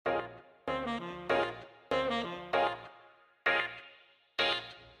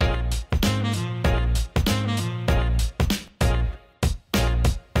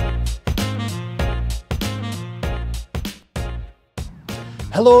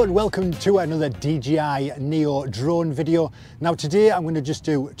Hello and welcome to another DJI Neo Drone video. Now today I'm going to just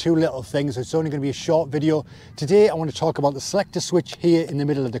do two little things. It's only going to be a short video. Today I want to talk about the selector switch here in the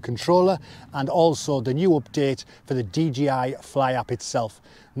middle of the controller and also the new update for the DJI Fly App itself.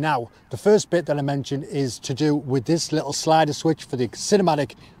 Now the first bit that I mentioned is to do with this little slider switch for the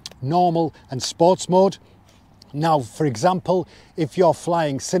cinematic, normal and sports mode. Now for example, if you're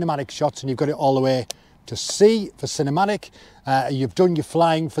flying cinematic shots and you've got it all the way to C for cinematic, you've done your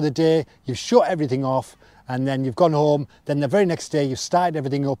flying for the day, you've shut everything off and then you've gone home, then the very next day you've started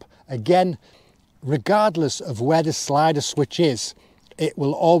everything up again. Regardless of where the slider switch is, it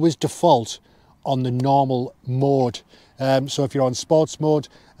will always default on the normal mode. So if you're on sports mode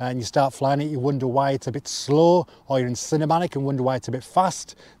and you start flying it, you wonder why it's a bit slow, or you're in cinematic and wonder why it's a bit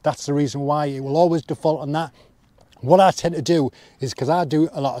fast. That's the reason why it will always default on that. What I tend to do is, because I do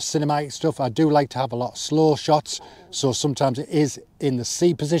a lot of cinematic stuff, I do like to have a lot of slow shots, so sometimes it is in the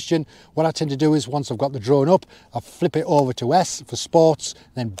C position. What I tend to do is, once I've got the drone up, I flip it over to S for sports,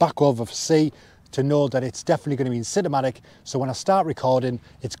 then back over for C, to know that it's definitely going to be in cinematic, so when I start recording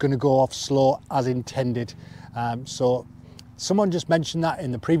it's going to go off slow as intended. So someone just mentioned that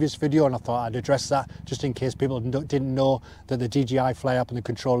in the previous video and I thought I'd address that just in case people didn't know that the DJI Fly App and the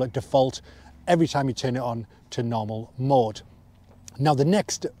controller default every time you turn it on to normal mode. Now the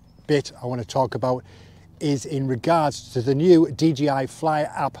next bit I want to talk about is in regards to the new DJI Fly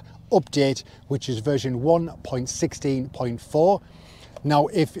App update, which is version 1.16.4. Now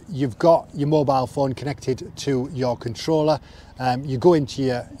if you've got your mobile phone connected to your controller, you go into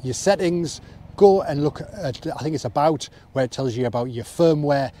your settings, go and look at, I think it's about, where it tells you about your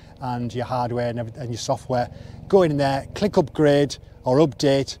firmware and your hardware and your software. Go in there, click upgrade or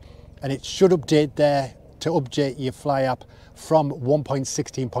update, and it should update there to update your Fly App from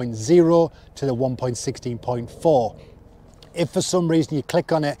 1.16.0 to the 1.16.4. If for some reason you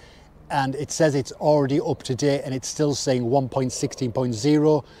click on it and it says it's already up to date and it's still saying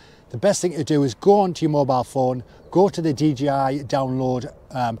 1.16.0, the best thing to do is go onto your mobile phone, go to the DJI download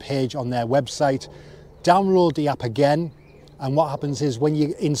page on their website, download the app again, and what happens is when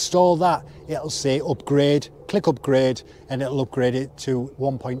you install that, it'll say upgrade, click upgrade, and it'll upgrade it to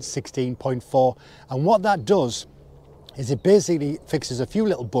 1.16.4. And what that does is it basically fixes a few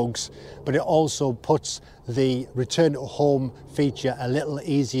little bugs, but it also puts the return to home feature a little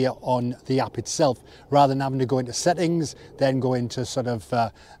easier on the app itself, rather than having to go into settings, then go into sort of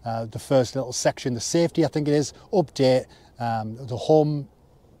the first little section, the safety, I think it is, update, the home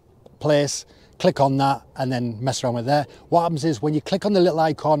place, click on that and then mess around with there. What happens is when you click on the little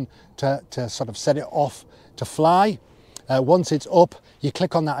icon to sort of set it off to fly, once it's up, you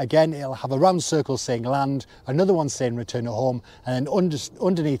click on that again, it'll have a round circle saying land, another one saying return to home, and then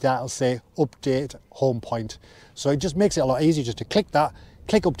underneath that it'll say update home point. So it just makes it a lot easier just to click that,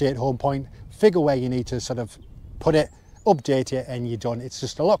 click update home point, figure where you need to sort of put it, update it, and you're done. It's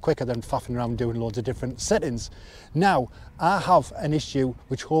just a lot quicker than faffing around doing loads of different settings. Now, I have an issue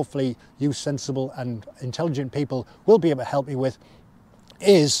which hopefully you sensible and intelligent people will be able to help me with,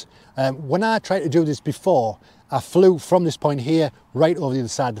 is when I tried to do this before, I flew from this point here right over the other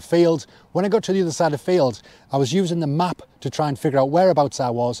side of the field. When I got to the other side of the field, I was using the map to try and figure out whereabouts I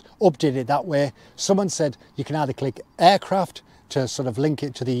was, update it that way. Someone said you can either click aircraft to sort of link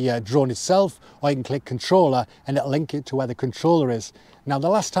it to the drone itself, or you can click controller and it'll link it to where the controller is. Now the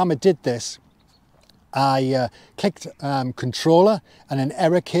last time I did this, I clicked controller and an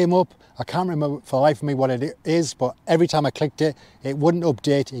error came up. I can't remember for the life of me what it is, but every time I clicked it, it wouldn't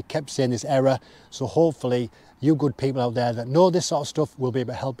update. It kept saying this error. So hopefully you good people out there that know this sort of stuff will be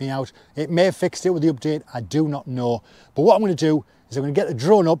able to help me out. It may have fixed it with the update, I do not know. But what I'm going to do is I'm going to get the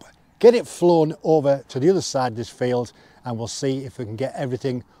drone up, get it flown over to the other side of this field, and we'll see if we can get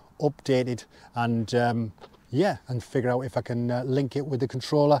everything updated and yeah, and figure out if I can link it with the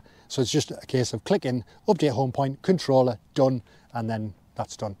controller. So it's just a case of clicking update home point, controller, done, and then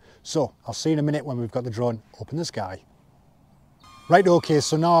that's done. So I'll see you in a minute when we've got the drone up in the sky. Right, okay,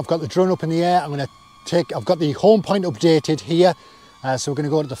 so now I've got the drone up in the air. I've got the home point updated here. So we're going to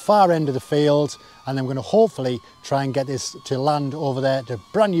go to the far end of the field, and then we're going to hopefully try and get this to land over there to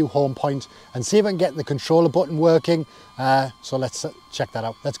brand new home point and see if I can get the controller button working. So let's check that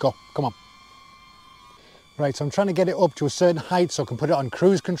out. Let's go, come on. Right, so I'm trying to get it up to a certain height so I can put it on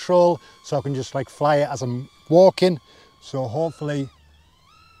cruise control, so I can just like fly it as I'm walking. So hopefully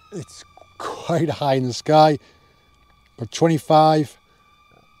it's quite high in the sky, but 25,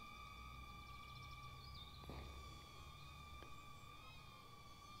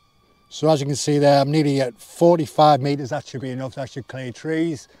 So as you can see there, I'm nearly at 45 meters. That should be enough. That should clear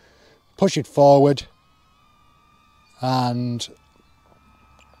trees. Push it forward and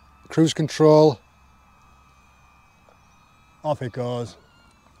cruise control. Off it goes.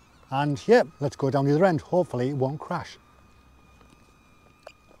 And yeah, let's go down the other end. Hopefully it won't crash.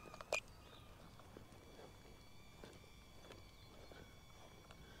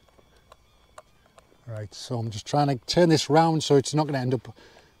 Right, so I'm just trying to turn this round so it's not going to end up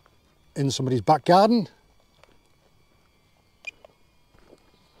in somebody's back garden.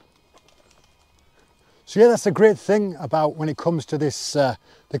 So yeah, that's the great thing about when it comes to this, the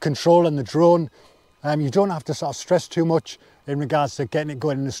control and the drone. You don't have to sort of stress too much in regards to getting it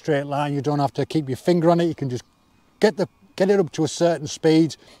going in a straight line. You don't have to keep your finger on it. You can just get it up to a certain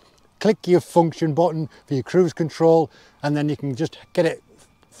speed, click your function button for your cruise control, and then you can just get it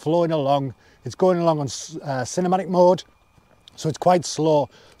flowing along. It's going along on cinematic mode, so it's quite slow.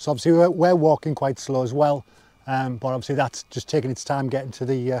 So obviously we're walking quite slow as well, but obviously that's just taking its time getting to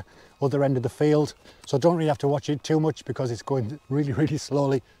the other end of the field. So don't really have to watch it too much because it's going really, really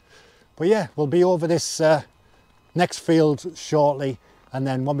slowly. But yeah, we'll be over this next field shortly, and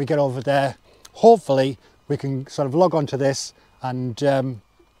then when we get over there, hopefully we can sort of log on to this and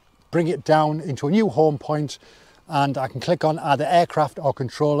bring it down into a new home point, and I can click on either aircraft or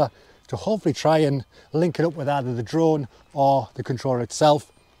controller to hopefully try and link it up with either the drone or the controller itself.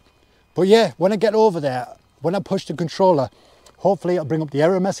 But yeah, when I get over there, when I push the controller, hopefully it'll bring up the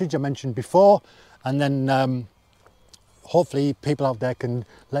error message I mentioned before, and then hopefully people out there can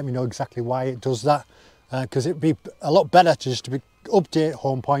let me know exactly why it does that, because it'd be a lot better to just update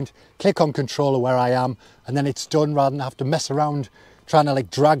home point, click on controller where I am, and then it's done, rather than have to mess around trying to like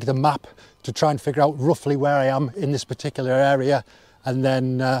drag the map to try and figure out roughly where I am in this particular area, and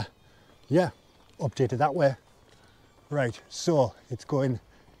then yeah, update it that way. Right, so it's going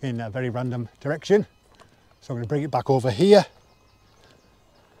in a very random direction, so I'm going to bring it back over here.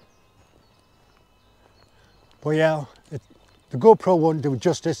 But yeah, the GoPro won't do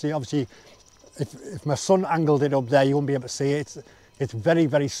justice. Obviously, if my son angled it up there, you won't be able to see it. It's very,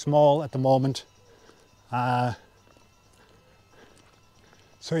 very small at the moment. So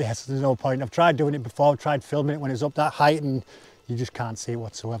yes, there's no point. I've tried doing it before. I've tried filming it when it's up that height, and you just can't see it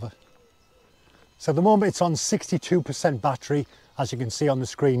whatsoever. So at the moment it's on 62% battery, as you can see on the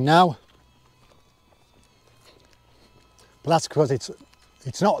screen now. But that's because it's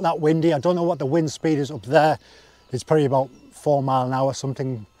not that windy. I don't know what the wind speed is up there. It's probably about 4 miles an hour,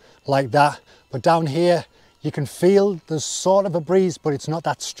 something like that. But down here, you can feel there's sort of a breeze, but it's not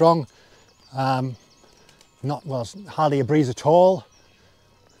that strong. Hardly a breeze at all.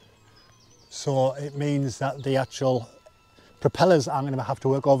 So it means that the actual propellers aren't going to have to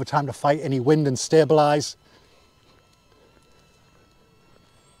work overtime to fight any wind and stabilise.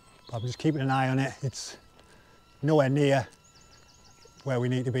 I'm just keeping an eye on it. It's nowhere near where we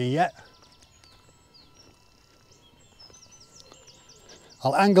need to be yet.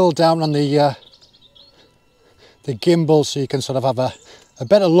 I'll angle down on the gimbal so you can sort of have a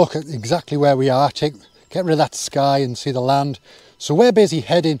better look at exactly where we are. Get rid of that sky and see the land. So we're basically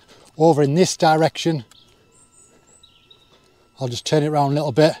heading over in this direction. I'll just turn it around a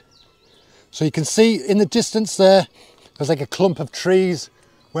little bit. So you can see in the distance there, there's like a clump of trees.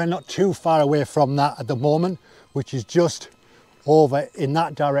 We're not too far away from that at the moment, which is just over in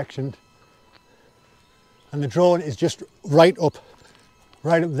that direction. And the drone is just right up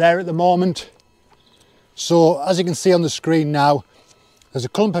there at the moment. So as you can see on the screen now, there's a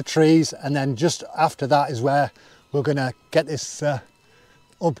clump of trees, and then just after that is where we're gonna get this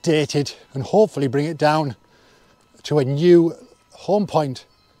updated and hopefully bring it down to a new home point.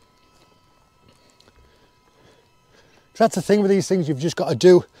 So that's the thing with these things, you've just got to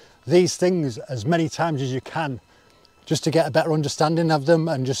do these things as many times as you can just to get a better understanding of them,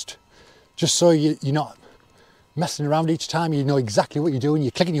 and just so you're not messing around each time. You know exactly what you're doing. You're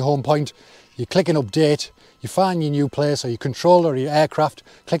clicking your home point, you click an update, you find your new place or your controller or your aircraft,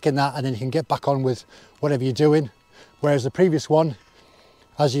 clicking that, and then you can get back on with whatever you're doing. Whereas the previous one,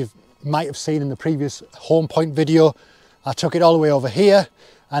 as you might have seen in the previous home point video, I took it all the way over here,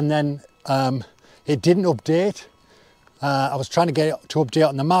 and then it didn't update. I was trying to get it to update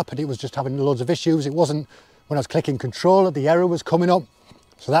on the map, and it was just having loads of issues. It wasn't, when I was clicking controller, the error was coming up,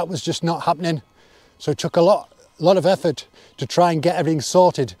 so that was just not happening. So it took a lot of effort to try and get everything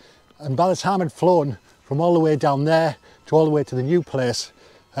sorted, and by the time I'd flown from all the way down there to all the way to the new place,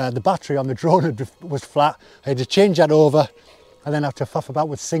 the battery on the drone was flat. I had to change that over, and then have to faff about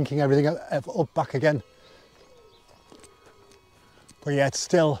with syncing everything up back again. But yeah, it's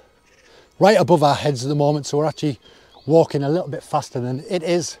still right above our heads at the moment, so we're actually walking a little bit faster than it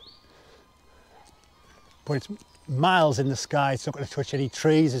is. but it's miles in the sky. It's not going to touch any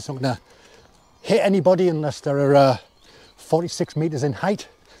trees. It's not going to hit anybody unless they're 46 meters in height.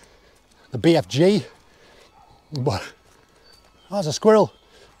 The BFG. But oh, there's a squirrel.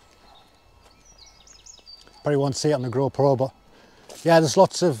 Probably won't see it on the GoPro, but yeah, there's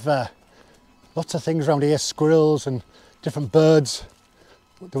lots of things around here. Squirrels and different birds.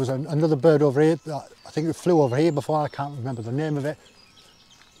 There was another bird over here. I think it flew over here before. I can't remember the name of it.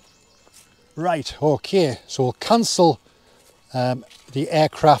 Right, okay, so we'll cancel the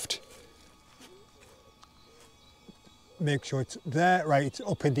aircraft. Make sure it's there. Right, it's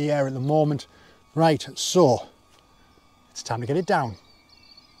up in the air at the moment. Right, so it's time to get it down.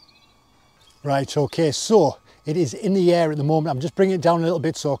 Right, okay, so it is in the air at the moment. I'm just bringing it down a little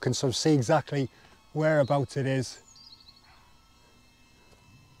bit so I can sort of see exactly whereabouts it is.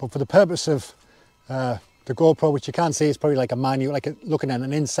 But for the purpose of the GoPro, which you can't see, it's probably like a minute, like looking at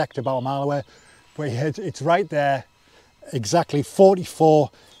an insect about a mile away. But it's right there, exactly 44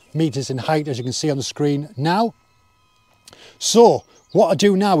 meters in height, as you can see on the screen now. So what I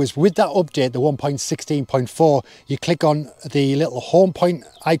do now is with that update, the 1.16.4, you click on the little home point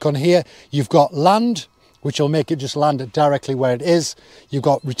icon here. You've got land, which will make it just land directly where it is. You've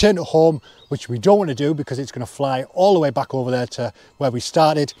got return to home, which we don't want to do because it's going to fly all the way back over there to where we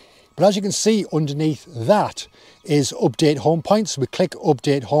started. But as you can see underneath that is update home point. So we click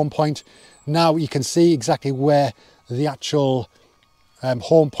update home point. Now you can see exactly where the actual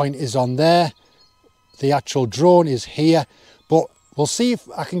home point is on there. The actual drone is here, but we'll see if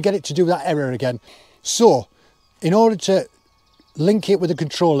I can get it to do that error again. So in order to link it with the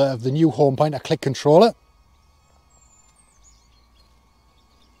controller of the new home point, I click controller.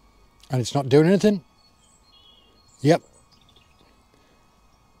 And it's not doing anything. Yep.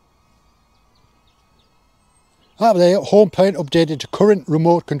 Ah, there, home point updated to current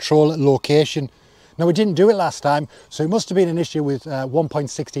remote control location. Now we didn't do it last time, so it must have been an issue with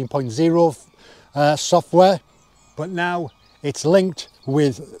 1.16.0 software, but now it's linked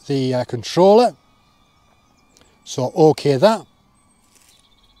with the controller. So okay that.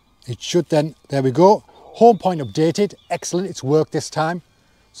 It should then, there we go. Home point updated, excellent, it's worked this time.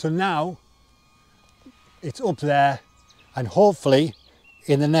 So now it's up there and hopefully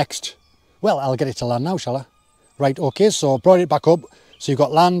in the next, well, I'll get it to land now, shall I? Right, okay, so I brought it back up. So you've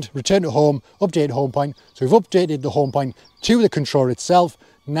got land, return to home, update home point. So we've updated the home point to the controller itself.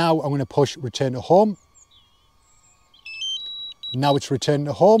 Now I'm going to push return to home. Now it's returned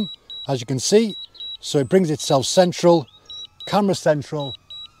to home, as you can see. So it brings itself central, camera central,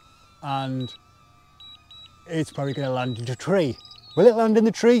 and it's probably going to land in a tree. Will it land in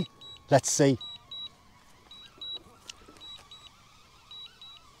the tree? Let's see.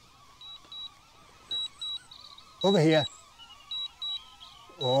 Over here.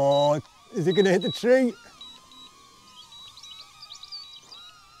 Oh, is it going to hit the tree?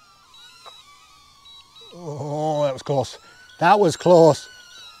 Oh, that was close. That was close.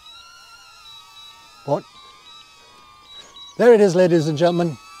 But there it is, ladies and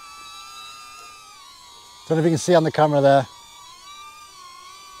gentlemen. Don't know if you can see on the camera there.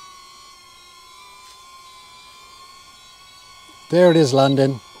 There it is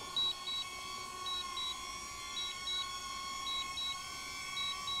landing.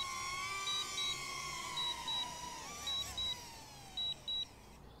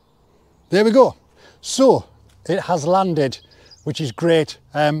 There we go. So it has landed, which is great.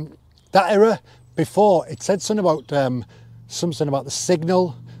 That error before, it said something about the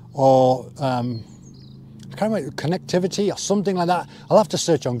signal or I can't remember, connectivity or something like that. I'll have to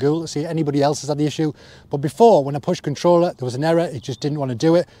search on Google to see if anybody else has had the issue. But before, when I pushed controller, there was an error. It just didn't want to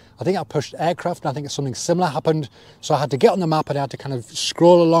do it. I think I pushed aircraft and I think something similar happened. So I had to get on the map and I had to kind of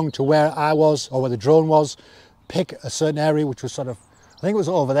scroll along to where I was or where the drone was, pick a certain area, which was sort of, I think it was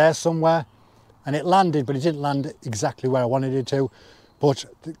over there somewhere. And it landed, but it didn't land exactly where I wanted it to. But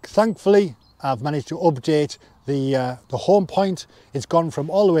thankfully, I've managed to update the home point. It's gone from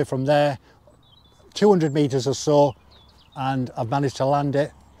all the way from there, 200 meters or so, and I've managed to land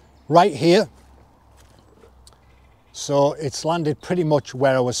it right here. So it's landed pretty much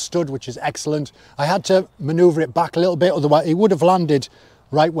where I was stood, which is excellent. I had to maneuver it back a little bit, otherwise it would have landed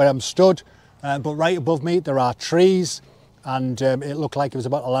right where I'm stood. But right above me, there are trees, and it looked like it was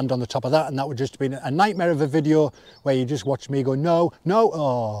about to land on the top of that, and that would just have been a nightmare of a video where you just watch me go, no, no,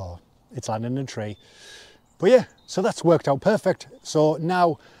 oh, it's landing in a tree. But yeah, so that's worked out perfect. So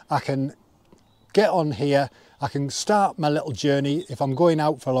now I can get on here, I can start my little journey. If I'm going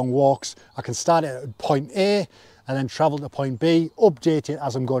out for long walks, I can start it at point A and then travel to point B, update it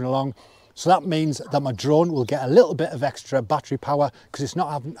as I'm going along. So that means that my drone will get a little bit of extra battery power because it's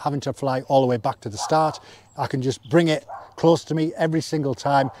not having to fly all the way back to the start. I can just bring it close to me every single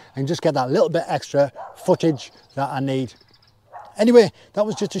time and just get that little bit extra footage that I need. Anyway, that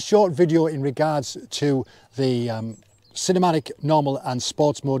was just a short video in regards to the cinematic, normal and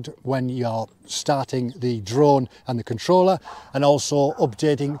sports mode when you're starting the drone and the controller, and also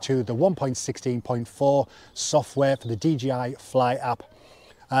updating to the 1.16.4 software for the DJI Fly App.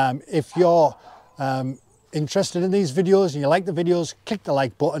 If you're interested in these videos and you like the videos, click the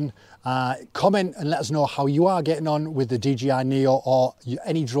like button, comment and let us know how you are getting on with the DJI Neo or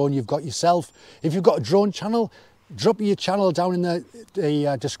any drone you've got yourself. If you've got a drone channel, drop your channel down in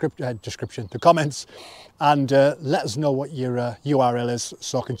the description, the comments, and let us know what your URL is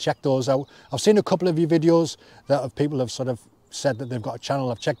so I can check those out. I've seen a couple of your videos that people have sort of said that they've got a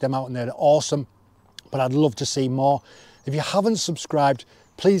channel. I've checked them out and they're awesome, but I'd love to see more. If you haven't subscribed,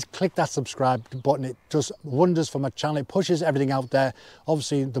 please click that subscribe button. It does wonders for my channel. It pushes everything out there.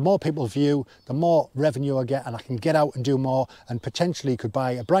 Obviously, the more people view, the more revenue I get, and I can get out and do more, and potentially could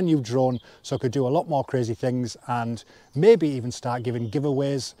buy a brand new drone so I could do a lot more crazy things and maybe even start giving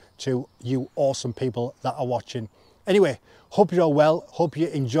giveaways to you awesome people that are watching. Anyway, hope you're all well. Hope you're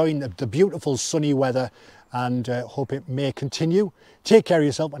enjoying the beautiful sunny weather, and hope it may continue. Take care of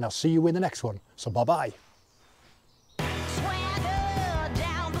yourself, and I'll see you in the next one. So bye-bye.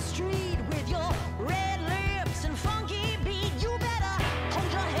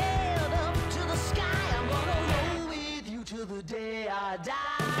 The day I die.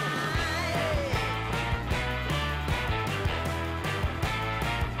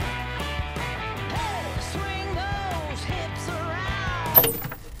 Hey, swing those hips around.